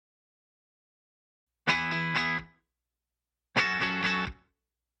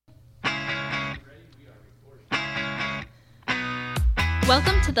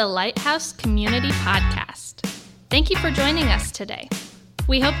Welcome to the Lighthouse Community Podcast. Thank you for joining us today.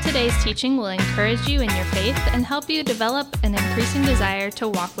 We hope today's teaching will encourage you in your faith and help you develop an increasing desire to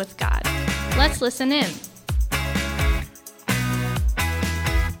walk with God. Let's listen in.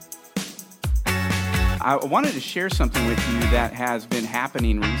 I wanted to share something with you that has been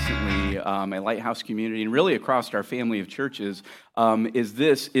happening recently at Lighthouse Community and really across our family of churches. Is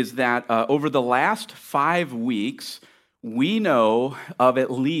that over the last 5 weeks, we know of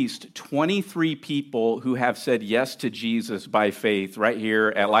at least 23 people who have said yes to Jesus by faith right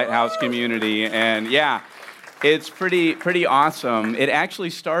here at Lighthouse Community. And yeah, it's pretty awesome. It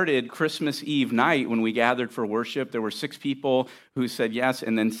actually started Christmas Eve night when we gathered for worship. There were 6 people who said yes,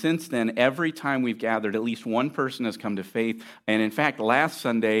 and then since then, every time we've gathered, at least one person has come to faith. And in fact, last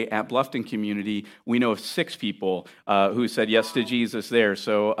Sunday at Bluffton Community, we know of 6 people who said yes to Jesus there.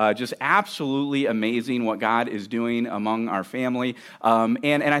 So just absolutely amazing what God is doing among our family.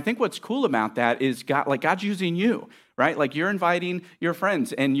 And I think what's cool about that is God's using you. Right? Like you're inviting your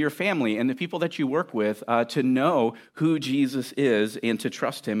friends and your family and the people that you work with to know who Jesus is and to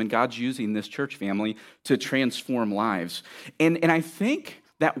trust him. And God's using this church family to transform lives. And I think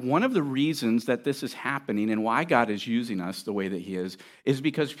that one of the reasons that this is happening and why God is using us the way that he is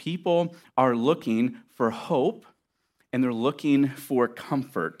because people are looking for hope and they're looking for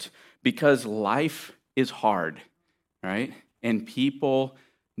comfort because life is hard, right? And people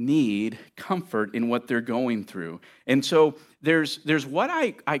need comfort in what they're going through. And so there's what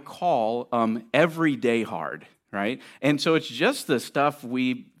I call everyday hard, right? And so it's just the stuff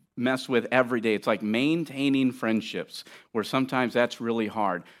we mess with every day. It's like maintaining friendships, where sometimes that's really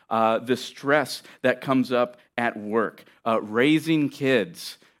hard. The stress that comes up at work, raising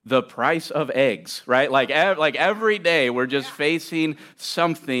kids, the price of eggs, right? Like every day we're just facing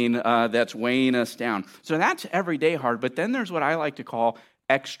something that's weighing us down. So that's everyday hard. But then there's what I like to call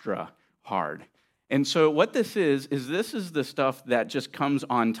extra hard. And so what this is this is the stuff that just comes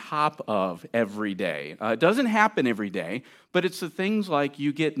on top of every day. It doesn't happen every day, but it's the things like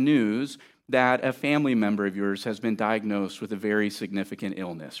you get news that a family member of yours has been diagnosed with a very significant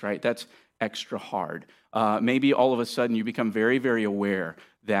illness, right? That's extra hard. Maybe all of a sudden you become very, very aware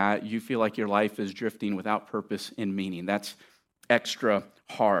that you feel like your life is drifting without purpose and meaning. That's extra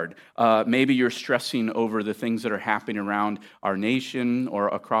hard. Maybe you're stressing over the things that are happening around our nation or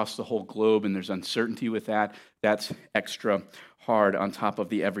across the whole globe, and there's uncertainty with that. That's extra hard on top of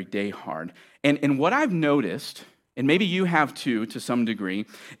the everyday hard. And what I've noticed, and maybe you have too to some degree,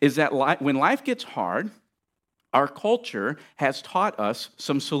 is that when life gets hard, our culture has taught us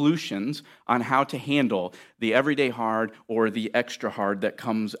some solutions on how to handle the everyday hard or the extra hard that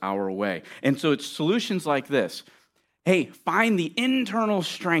comes our way. And so it's solutions like this. Hey, find the internal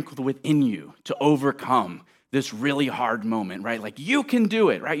strength within you to overcome this really hard moment, right? Like you can do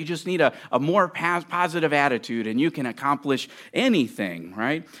it, right? You just need a more positive attitude and you can accomplish anything,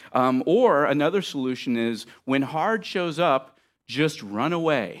 right? Or another solution is when hard shows up, just run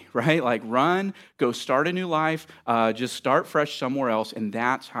away, right? Like run, go start a new life, just start fresh somewhere else, and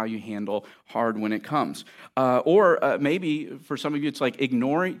that's how you handle hard when it comes. Or maybe for some of you, it's like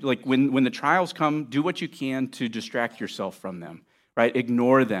ignoring, like when the trials come, do what you can to distract yourself from them, right?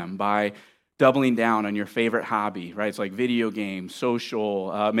 Ignore them by doubling down on your favorite hobby, right? It's like video games,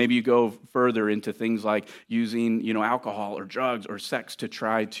 social. Maybe you go further into things like using, alcohol or drugs or sex to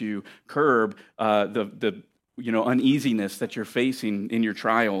try to curb the uneasiness that you're facing in your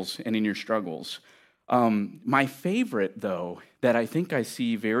trials and in your struggles. My favorite, though, that I think I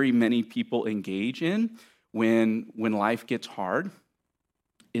see very many people engage in when life gets hard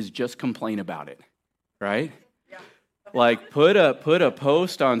is just complain about it, right? Like put a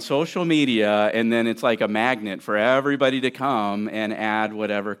post on social media and then it's like a magnet for everybody to come and add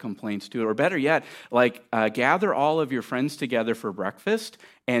whatever complaints to it. Or better yet, gather all of your friends together for breakfast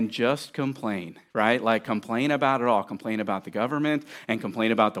and just complain, right? Like complain about it all. Complain about the government and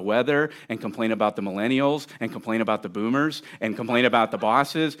complain about the weather and complain about the millennials and complain about the boomers and complain about the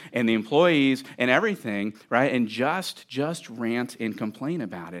bosses and the employees and everything, right? And just rant and complain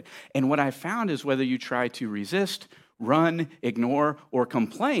about it. And what I found is whether you try to resist, run, ignore, or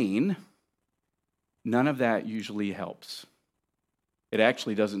complain, none of that usually helps. It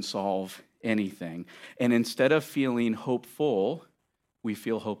actually doesn't solve anything. And instead of feeling hopeful, we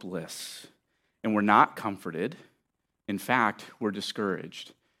feel hopeless. And we're not comforted. In fact, we're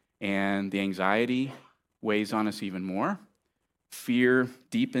discouraged. And the anxiety weighs on us even more. Fear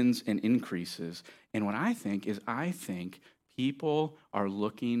deepens and increases. And what I think people are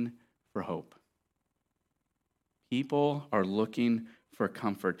looking for hope. People are looking for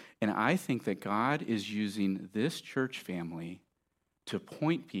comfort. And I think that God is using this church family to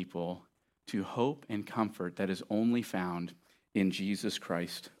point people to hope and comfort that is only found in Jesus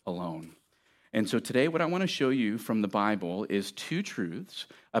Christ alone. And so today what I want to show you from the Bible is two truths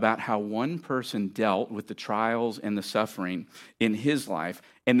about how one person dealt with the trials and the suffering in his life.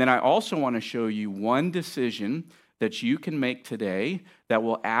 And then I also want to show you one decision that you can make today that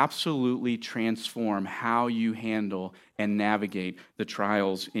will absolutely transform how you handle and navigate the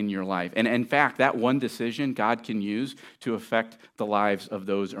trials in your life. And in fact, that one decision God can use to affect the lives of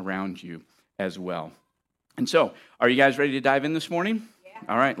those around you as well. And so, are you guys ready to dive in this morning?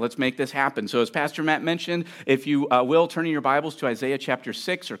 All right, let's make this happen. So as Pastor Matt mentioned, if you will, turn in your Bibles to Isaiah chapter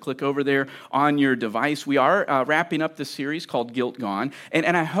 6 or click over there on your device. We are wrapping up this series called Guilt Gone.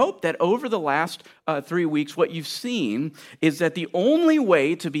 And I hope that over the last 3 weeks, what you've seen is that the only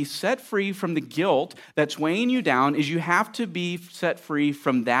way to be set free from the guilt that's weighing you down is you have to be set free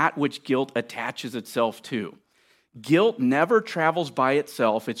from that which guilt attaches itself to. Guilt never travels by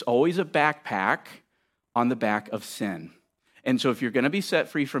itself. It's always a backpack on the back of sin. And so if you're going to be set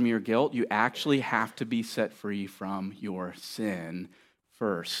free from your guilt, you actually have to be set free from your sin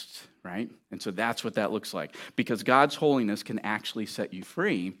first, right? And so that's what that looks like. Because God's holiness can actually set you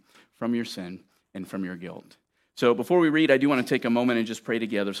free from your sin and from your guilt. So before we read, I do want to take a moment and just pray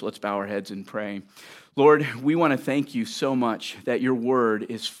together. So let's bow our heads and pray. Lord, we want to thank you so much that your word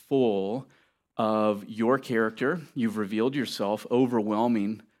is full of your character. You've revealed yourself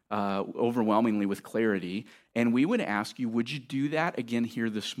overwhelmingly with clarity. And we would ask you, would you do that again here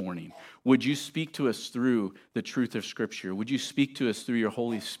this morning? Would you speak to us through the truth of Scripture? Would you speak to us through your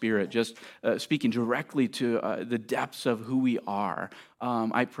Holy Spirit, just speaking directly to the depths of who we are?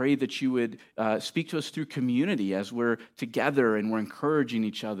 I pray that you would speak to us through community as we're together and we're encouraging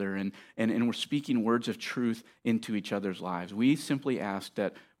each other and we're speaking words of truth into each other's lives. We simply ask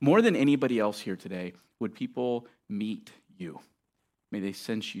that more than anybody else here today, would people meet you? May they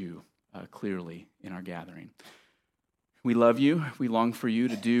sense you clearly in our gathering. We love you. We long for you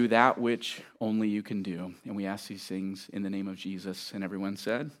to do that which only you can do. And we ask these things in the name of Jesus. And everyone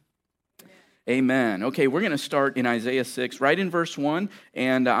said, Amen. Okay, we're going to start in Isaiah 6, right in verse 1.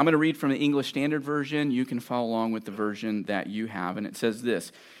 And I'm going to read from the English Standard Version. You can follow along with the version that you have. And it says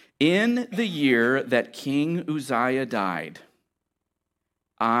this: In the year that King Uzziah died,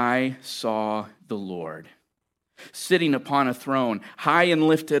 I saw the Lord sitting upon a throne, high and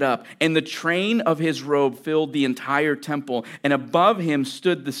lifted up, and the train of his robe filled the entire temple, and above him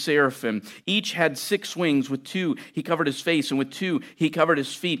stood the seraphim. Each had 6 wings. With 2 he covered his face, and with 2 he covered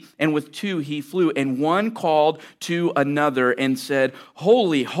his feet, and with 2 he flew. And one called to another and said,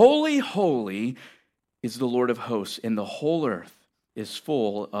 Holy, holy, holy is the Lord of hosts, and the whole earth is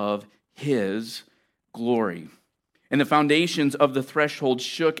full of his glory. And the foundations of the threshold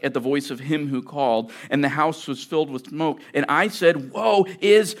shook at the voice of him who called, and the house was filled with smoke. And I said, Woe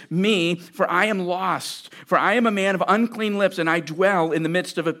is me, for I am lost. For I am a man of unclean lips, and I dwell in the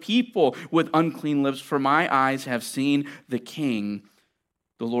midst of a people with unclean lips. For my eyes have seen the King,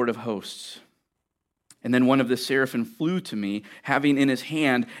 the Lord of hosts. And then one of the seraphim flew to me, having in his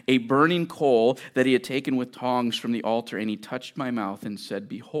hand a burning coal that he had taken with tongs from the altar. And he touched my mouth and said,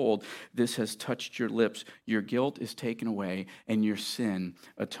 Behold, this has touched your lips. Your guilt is taken away, and your sin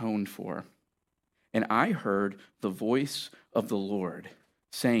atoned for. And I heard the voice of the Lord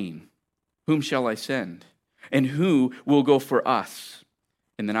saying, Whom shall I send? And who will go for us?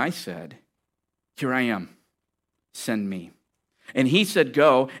 And then I said, Here I am, send me. And he said,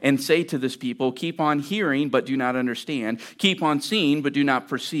 Go and say to this people, keep on hearing, but do not understand. Keep on seeing, but do not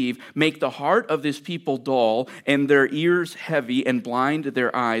perceive. Make the heart of this people dull, and their ears heavy, and blind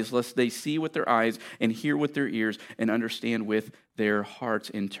their eyes, lest they see with their eyes, and hear with their ears, and understand with their hearts,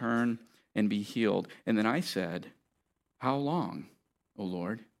 and turn and be healed. And then I said, How long, O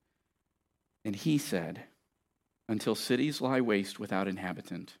Lord? And he said, Until cities lie waste without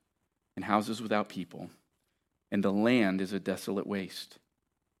inhabitant, and houses without people, and the land is a desolate waste.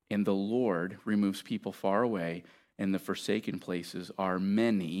 And the Lord removes people far away, and the forsaken places are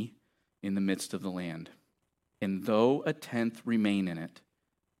many in the midst of the land. And though a tenth remain in it,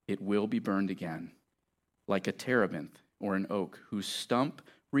 it will be burned again, like a terebinth or an oak, whose stump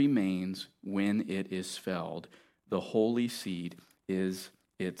remains when it is felled. The holy seed is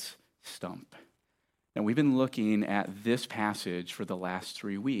its stump. Now, we've been looking at this passage for the last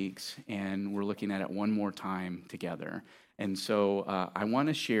 3 weeks, and we're looking at it one more time together. And so I want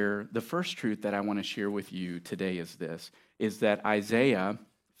to share, the first truth that I want to share with you today is this, is that Isaiah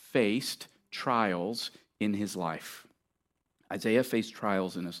faced trials in his life. Isaiah faced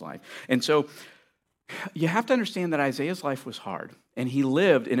trials in his life. And so You have to understand that Isaiah's life was hard, and he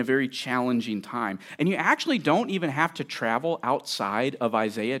lived in a very challenging time. And you actually don't even have to travel outside of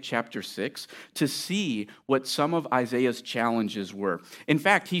Isaiah chapter 6 to see what some of Isaiah's challenges were. In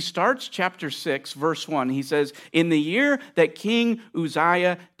fact, he starts chapter 6, verse 1. He says, "In the year that King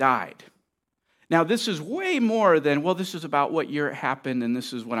Uzziah died." Now, this is way more than, well, this is about what year it happened, and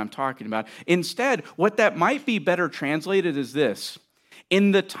this is what I'm talking about. Instead, what that might be better translated is this: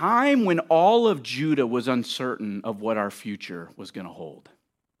 in the time when all of Judah was uncertain of what our future was going to hold.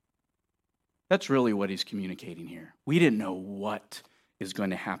 That's really what he's communicating here. We didn't know what is going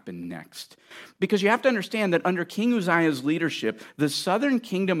to happen next. Because you have to understand that under King Uzziah's leadership, the southern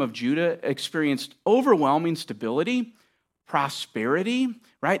kingdom of Judah experienced overwhelming stability, prosperity,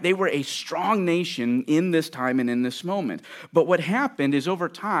 right? They were a strong nation in this time and in this moment. But what happened is over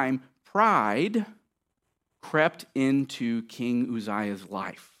time, pride crept into King Uzziah's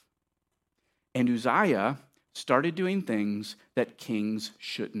life. And Uzziah started doing things that kings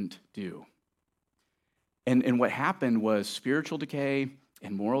shouldn't do. And what happened was spiritual decay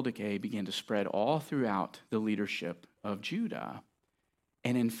and moral decay began to spread all throughout the leadership of Judah.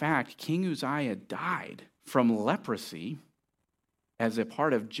 And in fact, King Uzziah died from leprosy as a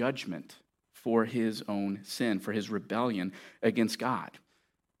part of judgment for his own sin, for his rebellion against God.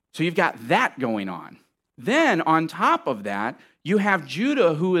 So you've got that going on. Then, on top of that, you have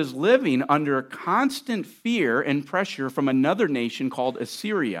Judah, who is living under constant fear and pressure from another nation called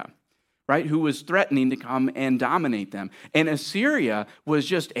Assyria, right, who was threatening to come and dominate them. And Assyria was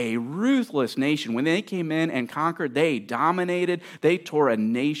just a ruthless nation. When they came in and conquered, they dominated, they tore a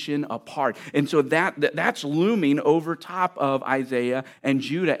nation apart. And so that's looming over top of Isaiah and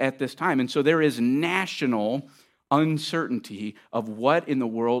Judah at this time. And so there is national uncertainty of what in the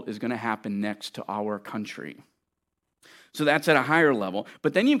world is going to happen next to our country. So that's at a higher level.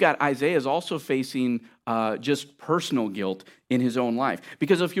 But then you've got Isaiah is also facing just personal guilt in his own life.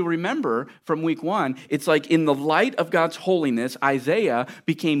 Because if you remember from week 1, it's like in the light of God's holiness, Isaiah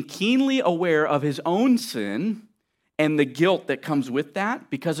became keenly aware of his own sin and the guilt that comes with that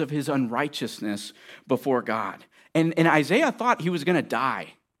because of his unrighteousness before God. And Isaiah thought he was going to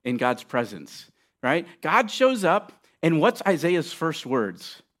die in God's presence. Right? God shows up, and what's Isaiah's first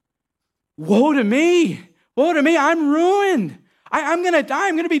words? Woe to me! Woe to me! I'm ruined! I'm going to die.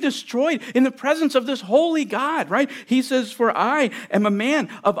 I'm going to be destroyed in the presence of this holy God, right? He says, "For I am a man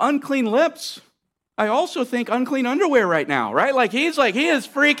of unclean lips." I also think unclean underwear right now, right? He is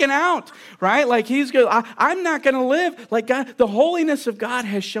freaking out, right? I'm not going to live. Like God, the holiness of God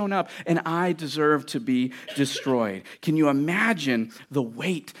has shown up, and I deserve to be destroyed. Can you imagine the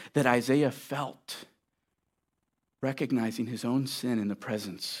weight that Isaiah felt, recognizing his own sin in the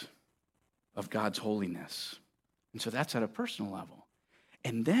presence of God's holiness? And so that's at a personal level.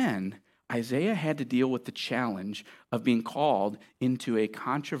 And then Isaiah had to deal with the challenge of being called into a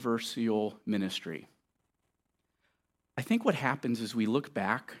controversial ministry. I think what happens is we look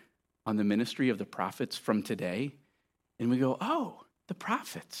back on the ministry of the prophets from today, and we go, oh, the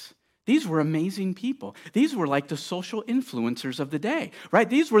prophets. These were amazing people. These were like the social influencers of the day, right?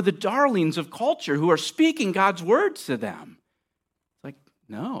 These were the darlings of culture who are speaking God's words to them. It's like,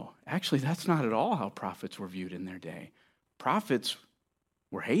 no, actually, that's not at all how prophets were viewed in their day. Prophets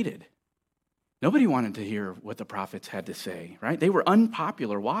were hated. Nobody wanted to hear what the prophets had to say, right? They were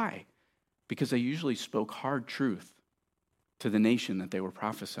unpopular. Why? Because they usually spoke hard truth to the nation that they were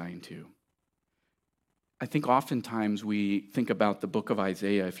prophesying to. I think oftentimes we think about the book of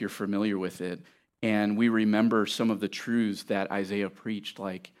Isaiah, if you're familiar with it, and we remember some of the truths that Isaiah preached,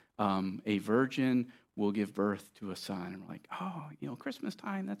 like a virgin will give birth to a son. And we're like, oh, Christmas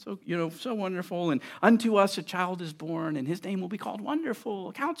time, that's so, so wonderful. And unto us a child is born, and his name will be called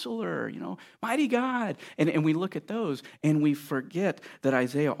Wonderful, Counselor, Mighty God. And we look at those, and we forget that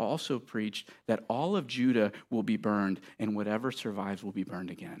Isaiah also preached that all of Judah will be burned, and whatever survives will be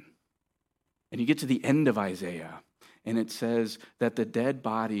burned again. And you get to the end of Isaiah, and it says that the dead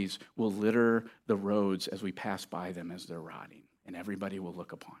bodies will litter the roads as we pass by them as they're rotting, and everybody will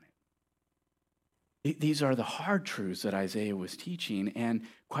look upon it. These are the hard truths that Isaiah was teaching, and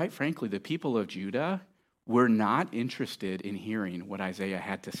quite frankly, the people of Judah were not interested in hearing what Isaiah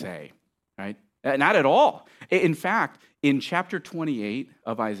had to say, right? Not at all. In fact, in chapter 28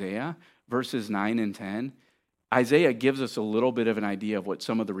 of Isaiah, verses 9 and 10, Isaiah gives us a little bit of an idea of what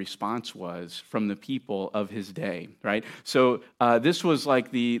some of the response was from the people of his day, right? So this was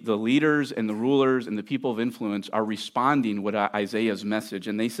like the leaders and the rulers and the people of influence are responding with Isaiah's message,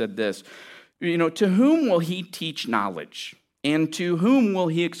 and they said this, to whom will he teach knowledge? And to whom will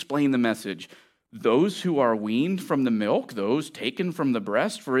he explain the message? those who are weaned from the milk, those taken from the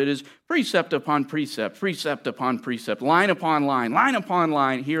breast, for it is precept upon precept, precept upon precept, line upon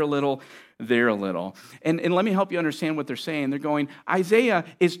line, here a little, there a little. And let me help you understand what they're saying. They're going, Isaiah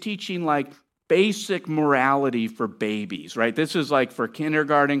is teaching like basic morality for babies, right? This is like for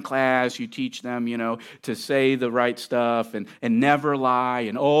kindergarten class. You teach them, to say the right stuff and never lie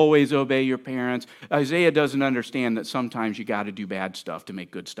and always obey your parents. Isaiah doesn't understand that sometimes you got to do bad stuff to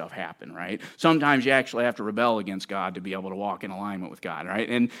make good stuff happen, right? Sometimes you actually have to rebel against God to be able to walk in alignment with God, right?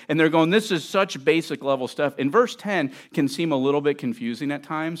 And they're going, this is such basic level stuff. And verse 10 can seem a little bit confusing at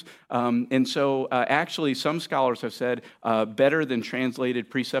times. And so actually some scholars have said better than translated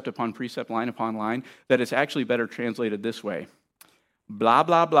precept upon precept, line upon line, that it's actually better translated this way. Blah,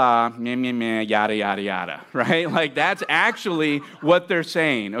 blah, blah, meh, meh, meh, yada, yada, yada, right? Like that's actually what they're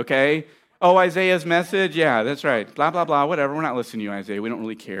saying, okay? Oh, Isaiah's message? Yeah, that's right. Blah, blah, blah, whatever. We're not listening to you, Isaiah. We don't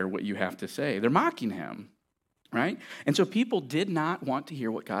really care what you have to say. They're mocking him, right? And so people did not want to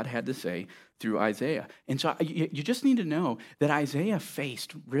hear what God had to say through Isaiah. And so you just need to know that Isaiah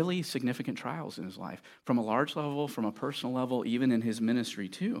faced really significant trials in his life, from a large level, from a personal level, even in his ministry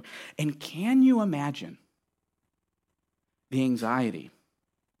too. And can you imagine the anxiety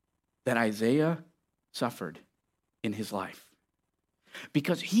that Isaiah suffered in his life?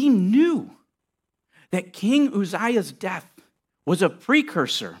 Because he knew that King Uzziah's death was a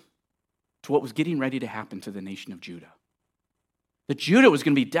precursor to what was getting ready to happen to the nation of Judah. That Judah was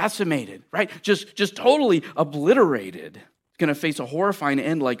going to be decimated, right? Just totally obliterated. Going to face a horrifying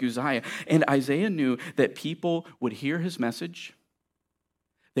end like Uzziah. And Isaiah knew that people would hear his message,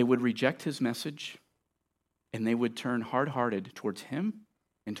 they would reject his message, and they would turn hard-hearted towards him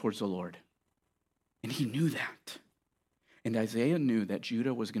and towards the Lord. And he knew that. And Isaiah knew that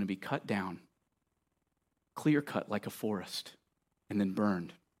Judah was going to be cut down, clear-cut like a forest, and then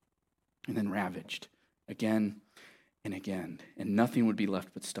burned, and then ravaged again and again, and nothing would be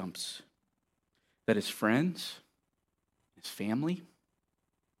left but stumps. That his friends, his family,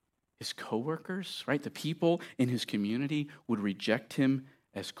 his coworkers, right, the people in his community would reject him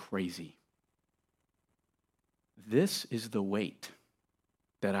as crazy. This is the weight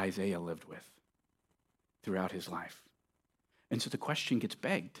that Isaiah lived with throughout his life. And so the question gets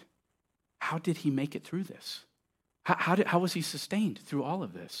begged, how did he make it through this? How was he sustained through all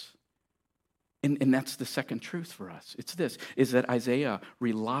of this? And that's the second truth for us. It's this, is that Isaiah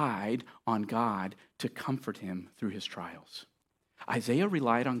relied on God to comfort him through his trials. Isaiah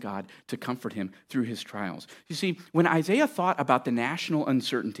relied on God to comfort him through his trials. You see, when Isaiah thought about the national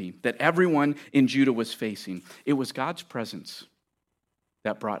uncertainty that everyone in Judah was facing, it was God's presence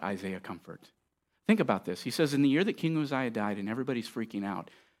that brought Isaiah comfort. Think about this. He says, in the year that King Uzziah died and everybody's freaking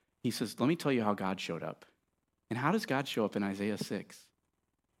out, he says, let me tell you how God showed up. And how does God show up in Isaiah 6?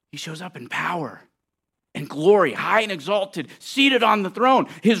 He shows up in power and glory, high and exalted, seated on the throne.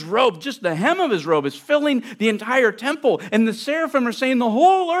 His robe, just the hem of his robe, is filling the entire temple. And the seraphim are saying the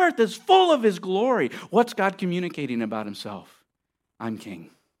whole earth is full of his glory. What's God communicating about himself? I'm king.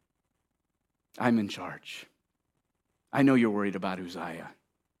 I'm in charge. I know you're worried about Uzziah,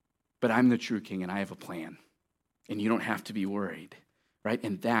 but I'm the true king and I have a plan. And you don't have to be worried, right?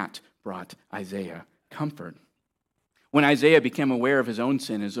 And that brought Isaiah comfort. When Isaiah became aware of his own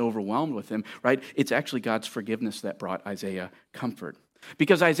sin, is overwhelmed with him, right? It's actually God's forgiveness that brought Isaiah comfort.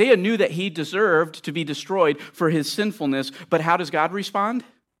 Because Isaiah knew that he deserved to be destroyed for his sinfulness, but how does God respond?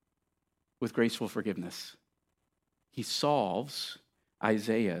 With graceful forgiveness. He solves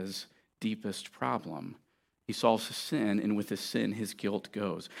Isaiah's deepest problem. He solves his sin, and with his sin, his guilt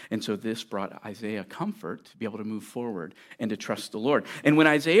goes. And so this brought Isaiah comfort to be able to move forward and to trust the Lord. And when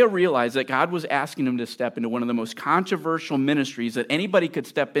Isaiah realized that God was asking him to step into one of the most controversial ministries that anybody could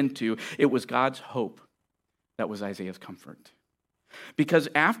step into, it was God's hope that was Isaiah's comfort. Because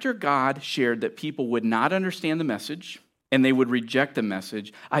after God shared that people would not understand the message and they would reject the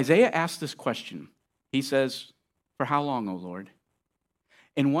message, Isaiah asked this question. He says, "For how long, O Lord?"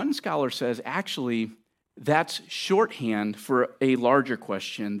 And one scholar says, actually, that's shorthand for a larger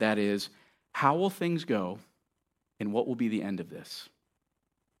question, that is, how will things go and what will be the end of this?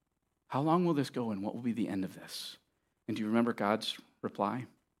 How long will this go and what will be the end of this? And do you remember God's reply?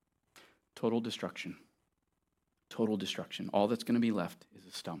 Total destruction. Total destruction. All that's going to be left is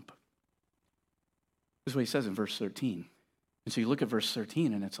a stump. This is what he says in verse 13. And so you look at verse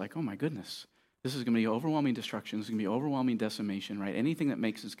 13 and it's like, oh my goodness. This is going to be overwhelming destruction. This is going to be overwhelming decimation, right? Anything that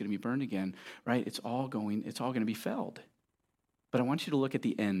makes it's going to be burned again, right? It's all going to be felled. But I want you to look at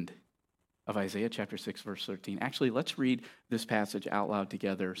the end of Isaiah chapter 6, verse 13. Actually, let's read this passage out loud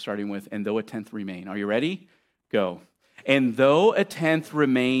together, starting with, "And though a tenth remain." Are you ready? Go. "And though a tenth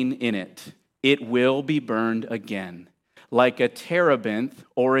remain in it, it will be burned again, like a terebinth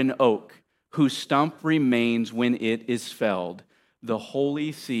or an oak, whose stump remains when it is felled. The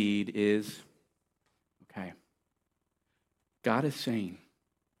holy seed is, okay. God is saying,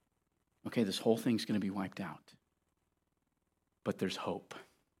 okay, this whole thing's going to be wiped out. But there's hope.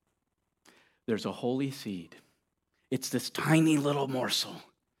 There's a holy seed. It's this tiny little morsel.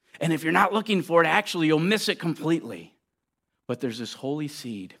 And if you're not looking for it, actually, you'll miss it completely. But there's this holy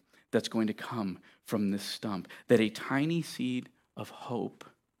seed that's going to come from this stump, that a tiny seed of hope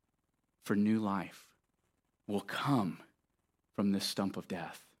for new life will come from this stump of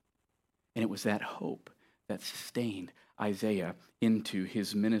death. And it was that hope that sustained Isaiah into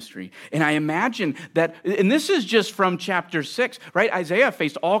his ministry. And I imagine that, and this is just from chapter 6, right? Isaiah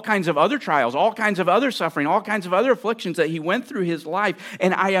faced all kinds of other trials, all kinds of other suffering, all kinds of other afflictions that he went through his life.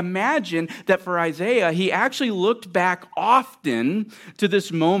 And I imagine that for Isaiah, he actually looked back often to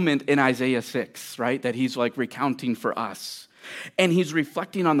this moment in Isaiah 6, right? That he's like recounting for us. And he's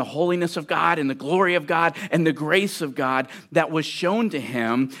reflecting on the holiness of God and the glory of God and the grace of God that was shown to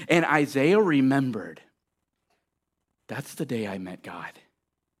him. And Isaiah remembered, that's the day I met God.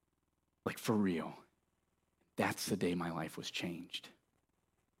 Like for real. That's the day my life was changed.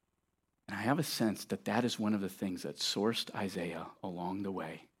 And I have a sense that that is one of the things that sourced Isaiah along the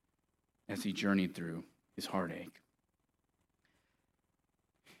way as he journeyed through his heartache.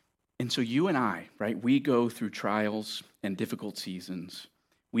 And so you and I, right, we go through trials and difficult seasons.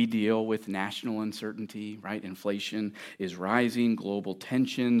 We deal with national uncertainty, right? Inflation is rising, global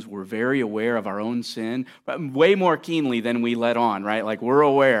tensions. We're very aware of our own sin, but way more keenly than we let on, right? Like we're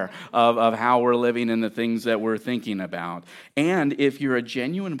aware of how we're living and the things that we're thinking about. And if you're a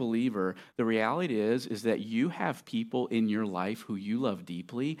genuine believer, the reality is that you have people in your life who you love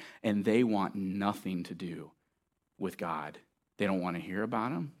deeply, and they want nothing to do with God. They don't want to hear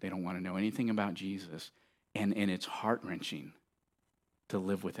about him. They don't want to know anything about Jesus. And it's heart-wrenching to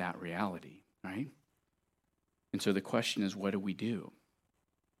live with that reality, right? And so the question is, what do we do?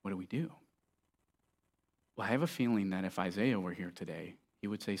 What do we do? Well, I have a feeling that if Isaiah were here today, he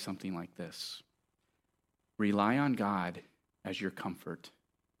would say something like this: rely on God as your comfort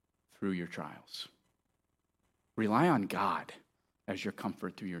through your trials. Rely on God as your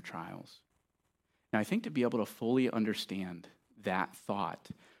comfort through your trials. Now, I think to be able to fully understand that thought,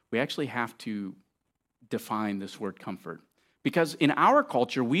 we actually have to define this word comfort. Because in our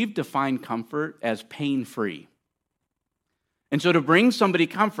culture, we've defined comfort as pain-free. And so to bring somebody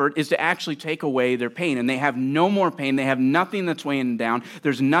comfort is to actually take away their pain. And they have no more pain. They have nothing that's weighing them down.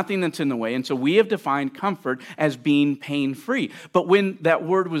 There's nothing that's in the way. And so we have defined comfort as being pain-free. But when that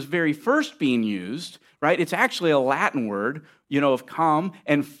word was very first being used, right, it's actually a Latin word, of calm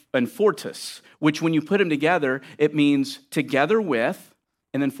and fortis, which when you put them together, it means together with,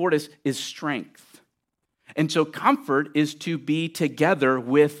 and then fortis is strength. And so comfort is to be together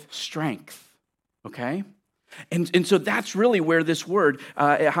with strength, okay? And so that's really where this word,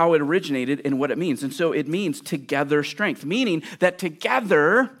 how it originated and what it means. And so it means together strength, meaning that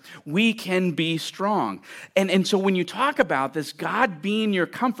together we can be strong. And so when you talk about this, God being your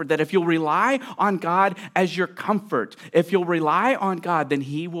comfort, that if you'll rely on God as your comfort, if you'll rely on God, then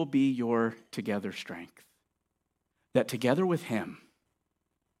he will be your together strength. That together with him,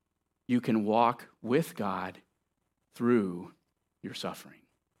 you can walk with God through your suffering.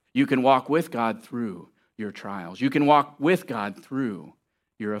 You can walk with God through your trials. You can walk with God through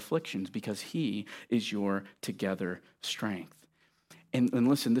your afflictions because he is your together strength. And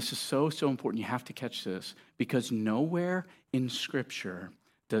listen, this is so important. You have to catch this because nowhere in Scripture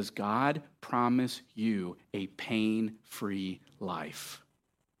does God promise you a pain-free life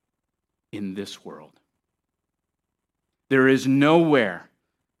in this world. There is nowhere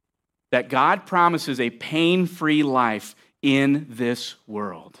that God promises a pain-free life in this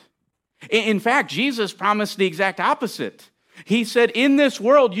world. In fact, Jesus promised the exact opposite. He said, in this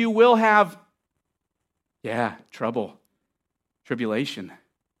world you will have, trouble, tribulation.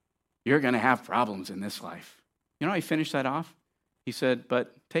 You're going to have problems in this life. You know how he finished that off? He said,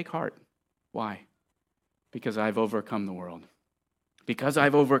 but take heart. Why? Because I've overcome the world. Because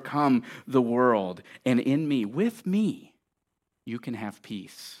I've overcome the world. And in me, with me, you can have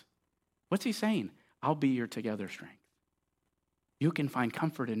peace. What's he saying? I'll be your together strength. You can find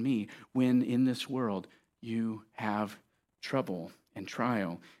comfort in me when in this world you have trouble and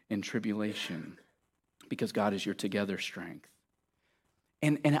trial and tribulation because God is your together strength.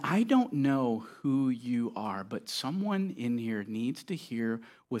 And I don't know who you are, but someone in here needs to hear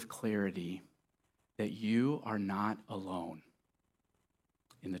with clarity that you are not alone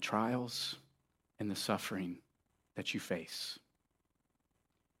in the trials and the suffering that you face.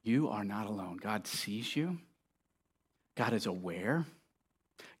 you are not alone. God sees you. God is aware.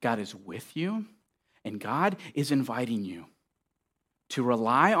 God is with you. And God is inviting you to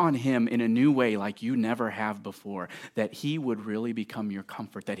rely on him in a new way like you never have before, that he would really become your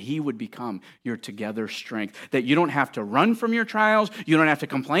comfort, that he would become your together strength, that you don't have to run from your trials, you don't have to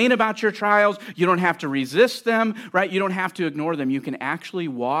complain about your trials, you don't have to resist them, right? You don't have to ignore them. You can actually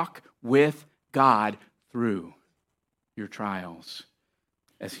walk with God through your trials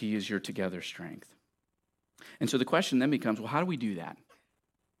as he is your together strength. And so the question then becomes, well, how do we do that?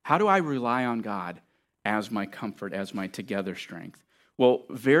 How do I rely on God as my comfort, as my together strength? Well,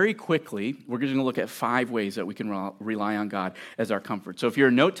 very quickly, we're going to look at 5 ways that we can rely on God as our comfort. So if you're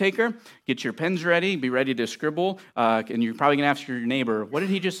a note taker, get your pens ready, be ready to scribble, and you're probably going to ask your neighbor, what did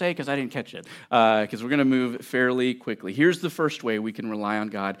he just say? Because I didn't catch it, because we're going to move fairly quickly. Here's the first way we can rely on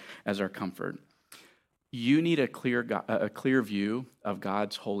God as our comfort. You need a clear view of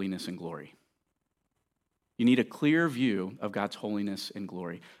God's holiness and glory. You need a clear view of God's holiness and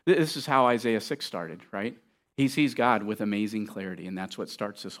glory. This is how Isaiah 6 started, right? He sees God with amazing clarity, and that's what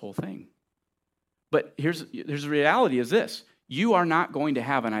starts this whole thing. But here's the reality is this. You are not going to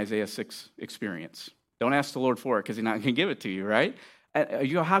have an Isaiah 6 experience. Don't ask the Lord for it because he's not going to give it to you, right?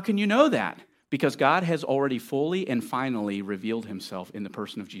 You go, how can you know that? Because God has already fully and finally revealed himself in the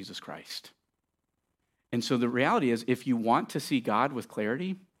person of Jesus Christ. And so the reality is, if you want to see God with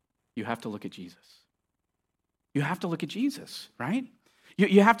clarity, you have to look at Jesus. You have to look at Jesus, right?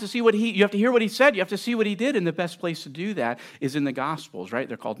 You have to see you have to hear what he said. You have to see what he did. And the best place to do that is in the Gospels, right?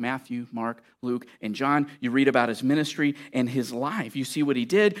 They're called Matthew, Mark, Luke, and John. You read about his ministry and his life. You see what he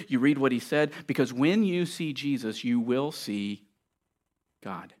did. You read what he said. Because when you see Jesus, you will see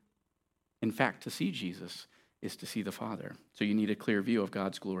God. In fact, to see Jesus is to see the Father. So you need a clear view of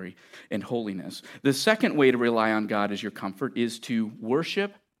God's glory and holiness. The second way to rely on God as your comfort is to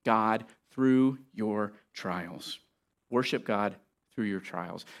worship God through your trials. Worship God through your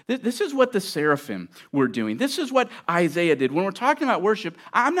trials. This is what the seraphim were doing. This is what Isaiah did. When we're talking about worship,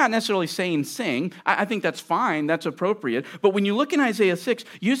 I'm not necessarily saying sing. I think that's fine. That's appropriate. But when you look in Isaiah 6,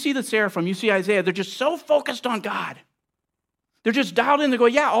 you see the seraphim, you see Isaiah, they're just so focused on God. They're just dialed in. They go,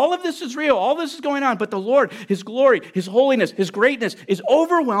 yeah, all of this is real. All this is going on. But the Lord, his glory, his holiness, his greatness is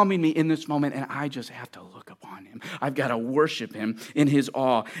overwhelming me in this moment. And I just have to look upon him. I've got to worship him in his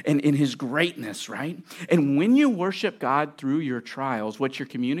awe and in his greatness, right? And when you worship God through your trials, what you're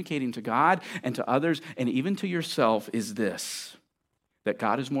communicating to God and to others and even to yourself is this, that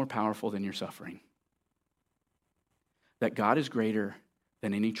God is more powerful than your suffering. That God is greater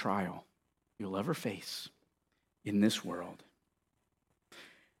than any trial you'll ever face in this world.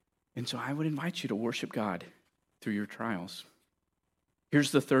 And so I would invite you to worship God through your trials.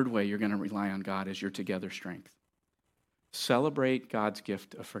 Here's the third way you're going to rely on God as your together strength. Celebrate God's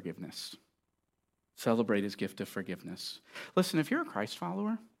gift of forgiveness. Celebrate his gift of forgiveness. Listen, if you're a Christ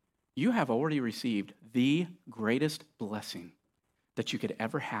follower, you have already received the greatest blessing that you could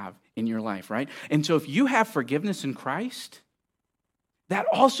ever have in your life, right? And so if you have forgiveness in Christ, that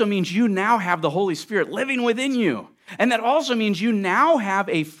also means you now have the Holy Spirit living within you. And that also means you now have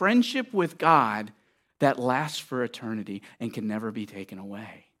a friendship with God that lasts for eternity and can never be taken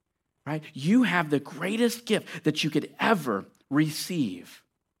away, right? You have the greatest gift that you could ever receive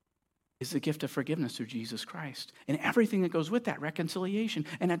is the gift of forgiveness through Jesus Christ and everything that goes with that, reconciliation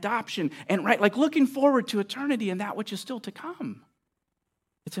and adoption and right, like looking forward to eternity and that which is still to come.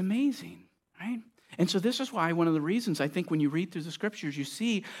 It's amazing, right? And so this is why one of the reasons I think when you read through the scriptures, you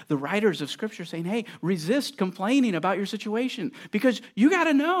see the writers of scripture saying, hey, resist complaining about your situation because you got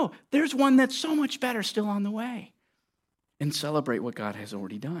to know there's one that's so much better still on the way and celebrate what God has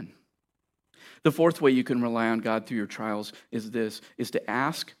already done. The fourth way you can rely on God through your trials is to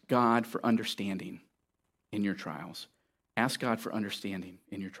ask God for understanding in your trials. Ask God for understanding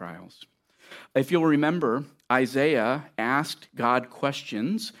in your trials. If you'll remember, Isaiah asked God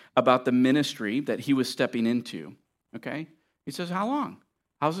questions about the ministry that he was stepping into, okay? He says, how long?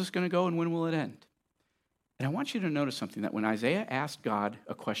 How's this going to go and when will it end? And I want you to notice something, that when Isaiah asked God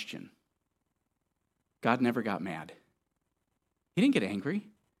a question, God never got mad. He didn't get angry.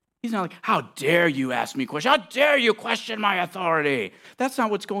 He's not like, how dare you ask me questions? How dare you question my authority? That's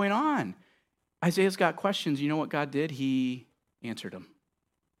not what's going on. Isaiah's got questions. You know what God did? He answered them.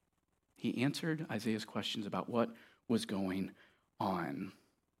 He answered Isaiah's questions about what was going on.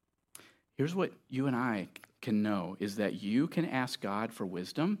 Here's what you and I can know, is that you can ask God for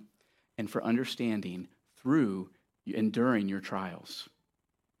wisdom and for understanding through and during your trials.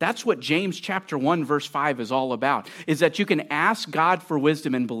 That's what James chapter 1, verse 5 is all about, is that you can ask God for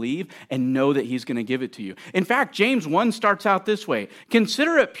wisdom and believe and know that he's going to give it to you. In fact, James 1 starts out this way.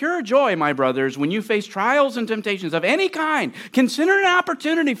 Consider it pure joy, my brothers, when you face trials and temptations of any kind. Consider it an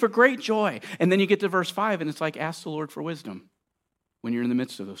opportunity for great joy. And then you get to verse 5, and it's like, ask the Lord for wisdom when you're in the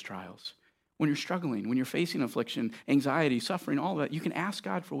midst of those trials. When you're struggling, when you're facing affliction, anxiety, suffering, all of that, you can ask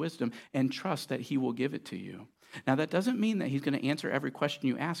God for wisdom and trust that he will give it to you. Now, that doesn't mean that he's going to answer every question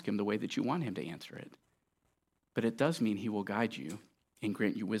you ask him the way that you want him to answer it. But it does mean he will guide you and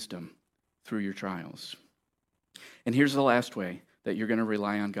grant you wisdom through your trials. And here's the last way that you're going to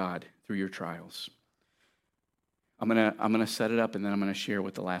rely on God through your trials. I'm going to set it up, and then I'm going to share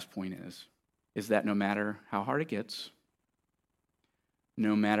what the last point is that no matter how hard it gets,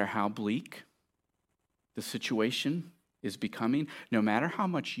 no matter how bleak the situation is becoming, no matter how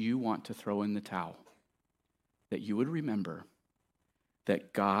much you want to throw in the towel, that you would remember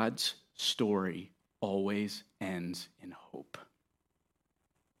that God's story always ends in hope.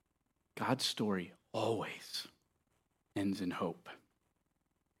 God's story always ends in hope.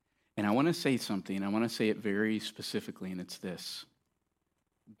 And I want to say something. I want to say it very specifically, and it's this.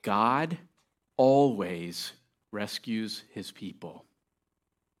 God always rescues his people.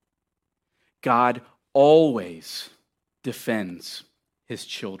 God always defends his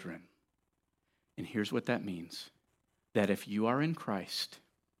children. And here's what that means. That if you are in Christ,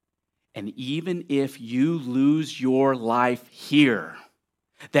 and even if you lose your life here,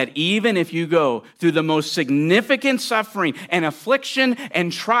 that even if you go through the most significant suffering and affliction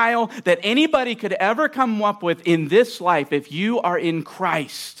and trial that anybody could ever come up with in this life, if you are in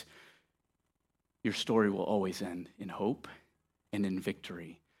Christ, your story will always end in hope and in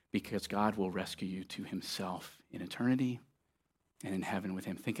victory, because God will rescue you to himself in eternity and in heaven with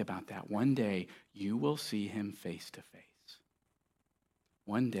him. Think about that. One day, you will see him face to face.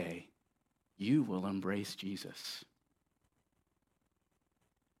 One day, you will embrace Jesus.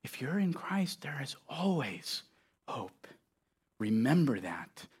 If you're in Christ, there is always hope. Remember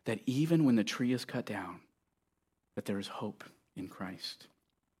that even when the tree is cut down, that there is hope in Christ.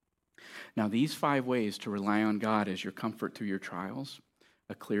 Now, these 5 ways to rely on God as your comfort through your trials: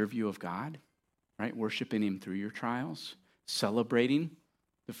 a clear view of God, right? Worshiping him through your trials, celebrating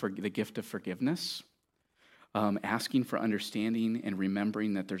the gift of forgiveness, asking for understanding and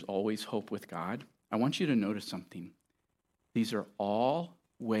remembering that there's always hope with God. I want you to notice something. These are all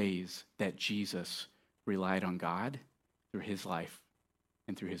ways that Jesus relied on God through his life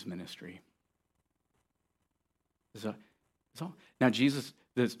and through his ministry. Now, Jesus,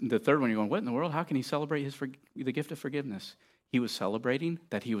 the third one, you're going, what in the world? How can he celebrate the gift of forgiveness? He was celebrating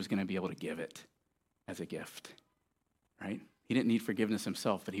that he was going to be able to give it as a gift, right? He didn't need forgiveness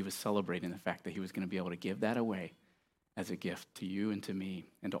himself, but he was celebrating the fact that he was going to be able to give that away as a gift to you and to me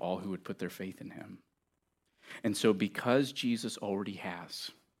and to all who would put their faith in him. And so because Jesus already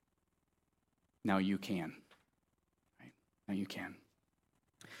has, now you can. Right? Now you can.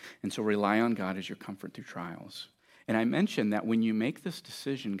 And so rely on God as your comfort through trials. And I mentioned that when you make this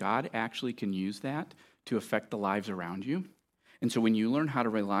decision, God actually can use that to affect the lives around you. And so when you learn how to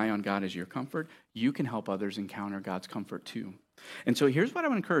rely on God as your comfort, you can help others encounter God's comfort too. And so here's what I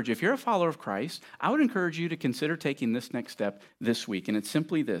would encourage you. If you're a follower of Christ, I would encourage you to consider taking this next step this week. And it's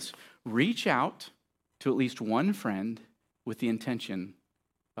simply this: reach out to at least one friend with the intention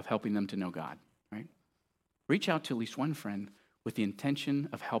of helping them to know God, right? Reach out to at least one friend with the intention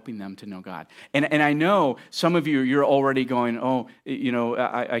of helping them to know God. And I know some of you, you're already going, oh, you know,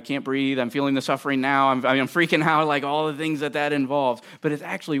 I can't breathe. I'm feeling the suffering now. I'm freaking out, like all the things that involves. But it's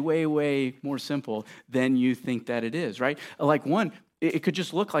actually way, way more simple than you think that it is, right? Like one, it could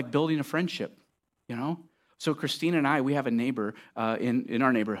just look like building a friendship, you know? So Christina and I, we have a neighbor in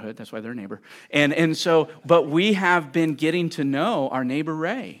our neighborhood. That's why they're a neighbor. And so, but we have been getting to know our neighbor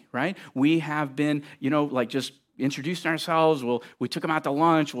Ray, right? We have been, you know, like just introducing ourselves. We took him out to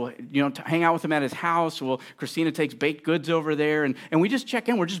lunch. We'll, you know, hang out with him at his house. Christina takes baked goods over there, and we just check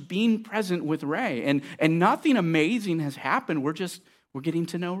in. We're just being present with Ray, and nothing amazing has happened. We're getting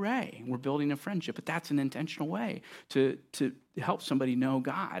to know Ray. We're building a friendship, but that's an intentional way to help somebody know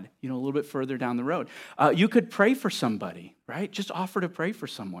God, you know, a little bit further down the road. You could pray for somebody, right? Just offer to pray for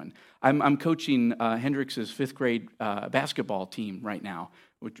someone. I'm coaching Hendrix's 5th grade basketball team right now,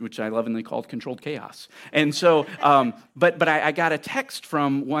 which I lovingly called Controlled Chaos. And so, but I got a text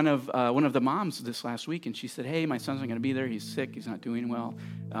from one of the moms this last week, and she said, "Hey, my son's not going to be there. He's sick. He's not doing well.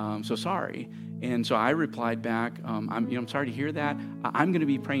 So sorry." And so I replied back, I'm sorry to hear that. I'm going to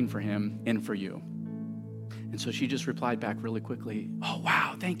be praying for him and for you. And so she just replied back really quickly, "Oh,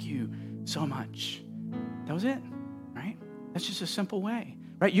 wow, thank you so much." That was it, right? That's just a simple way.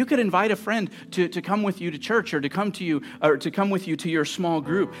 Right? You could invite a friend to come with you to church or to come with you to your small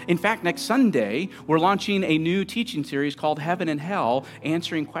group. In fact, next Sunday, we're launching a new teaching series called Heaven and Hell,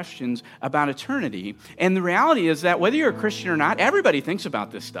 answering questions about eternity. And the reality is that whether you're a Christian or not, everybody thinks about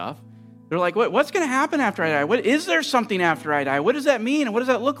this stuff. They're like, what's going to happen after I die? Is there something after I die? What does that mean? And what does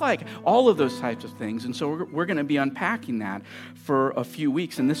that look like? All of those types of things. And so we're going to be unpacking that for a few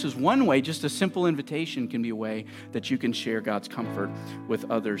weeks. And this is one way, just a simple invitation can be a way that you can share God's comfort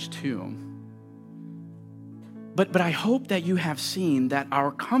with others too. But I hope that you have seen that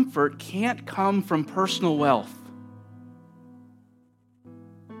our comfort can't come from personal wealth.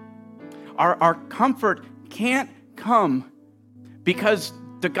 Our comfort can't come because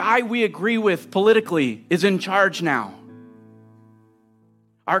the guy we agree with politically is in charge now.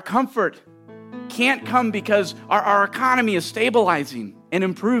 Our comfort can't come because our economy is stabilizing and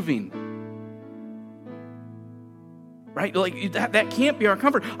improving. Right? Like that can't be our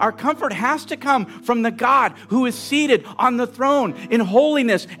comfort. Our comfort has to come from the God who is seated on the throne in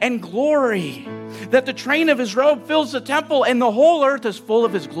holiness and glory. That the train of his robe fills the temple and the whole earth is full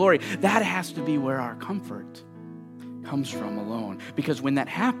of his glory. That has to be where our comfort comes from alone. Because when that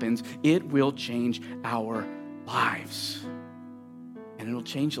happens, it will change our lives. And it'll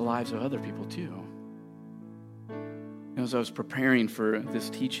change the lives of other people too. As I was preparing for this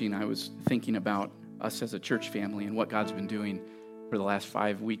teaching, I was thinking about us as a church family and what God's been doing for the last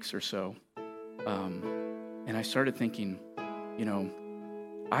 5 weeks or so. And I started thinking,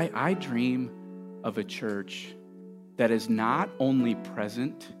 I dream of a church that is not only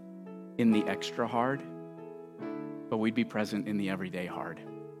present in the extra hard, but we'd be present in the everyday hard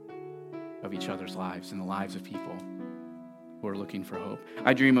of each other's lives and the lives of people who are looking for hope.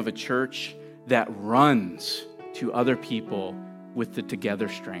 I dream of a church that runs to other people with the together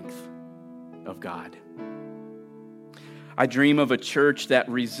strength of God. I dream of a church that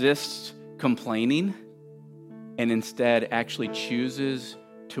resists complaining and instead actually chooses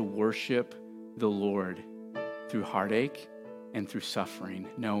to worship the Lord through heartache and through suffering,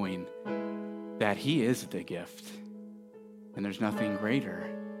 knowing that he is the gift. And there's nothing greater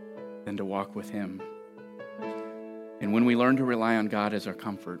than to walk with him. And when we learn to rely on God as our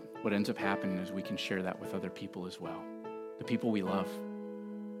comfort, what ends up happening is we can share that with other people as well. The people we love,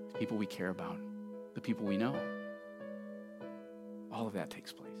 the people we care about, the people we know. All of that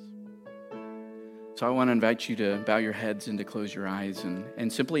takes place. So I want to invite you to bow your heads and to close your eyes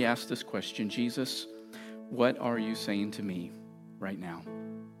and simply ask this question: Jesus, what are you saying to me right now?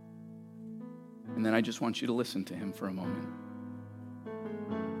 And then I just want you to listen to him for a moment.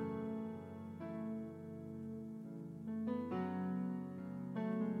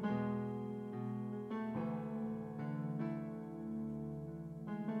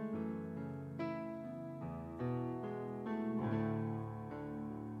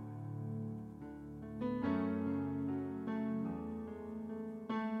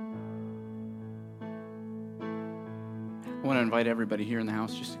 I want to invite everybody here in the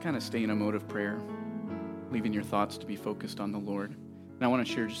house just to kind of stay in a mode of prayer, leaving your thoughts to be focused on the Lord. And I want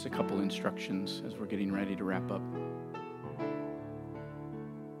to share just a couple instructions as we're getting ready to wrap up.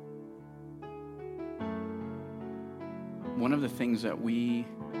 One of the things that we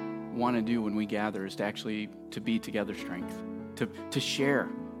want to do when we gather is to be together strength, to share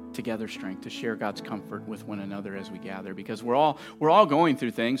together strength, to share God's comfort with one another as we gather, because we're all going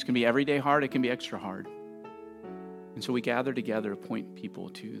through things. It can be everyday hard, it can be extra hard. And so we gather together to point people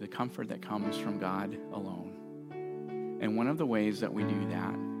to the comfort that comes from God alone. And one of the ways that we do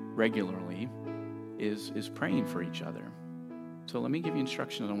that regularly is praying for each other. So let me give you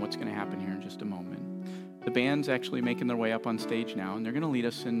instructions on what's going to happen here in just a moment. The band's actually making their way up on stage now, and they're going to lead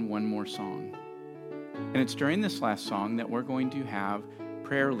us in one more song. And it's during this last song that we're going to have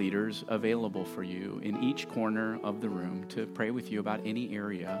prayer leaders available for you in each corner of the room to pray with you about any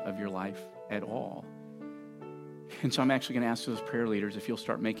area of your life at all. And so I'm actually going to ask those prayer leaders if you'll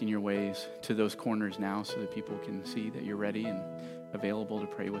start making your ways to those corners now so that people can see that you're ready and available to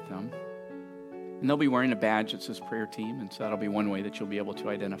pray with them. And they'll be wearing a badge that says prayer team, and so that'll be one way that you'll be able to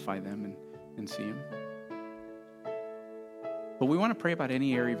identify them and see them. But we want to pray about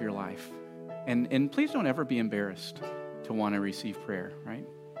any area of your life. And please don't ever be embarrassed to want to receive prayer, right?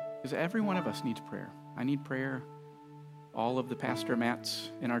 Because every one of us needs prayer. I need prayer. All of the pastor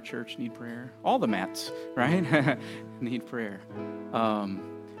Matts in our church need prayer. All the Matts, right? need prayer.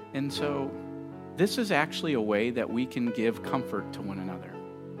 And so this is actually a way that we can give comfort to one another.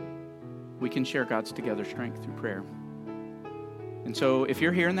 We can share God's together strength through prayer. And so if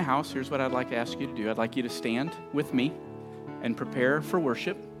you're here in the house, here's what I'd like to ask you to do. I'd like you to stand with me and prepare for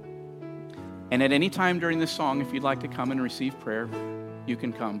worship. And at any time during this song, if you'd like to come and receive prayer, you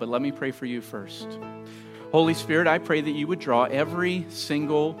can come. But let me pray for you first. Holy Spirit, I pray that you would draw every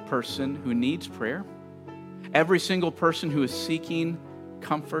single person who needs prayer, every single person who is seeking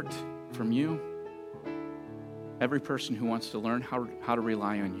comfort from you, every person who wants to learn how to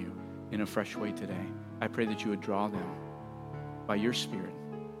rely on you in a fresh way today. I pray that you would draw them by your Spirit.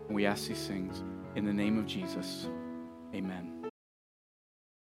 And we ask these things in the name of Jesus. Amen.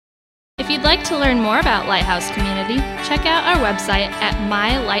 If you'd like to learn more about Lighthouse Community, check out our website at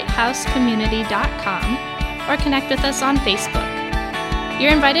mylighthousecommunity.com or connect with us on Facebook.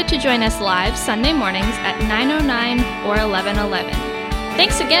 You're invited to join us live Sunday mornings at 9:09 or 11:11.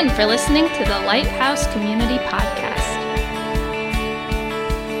 Thanks again for listening to the Lighthouse Community Podcast.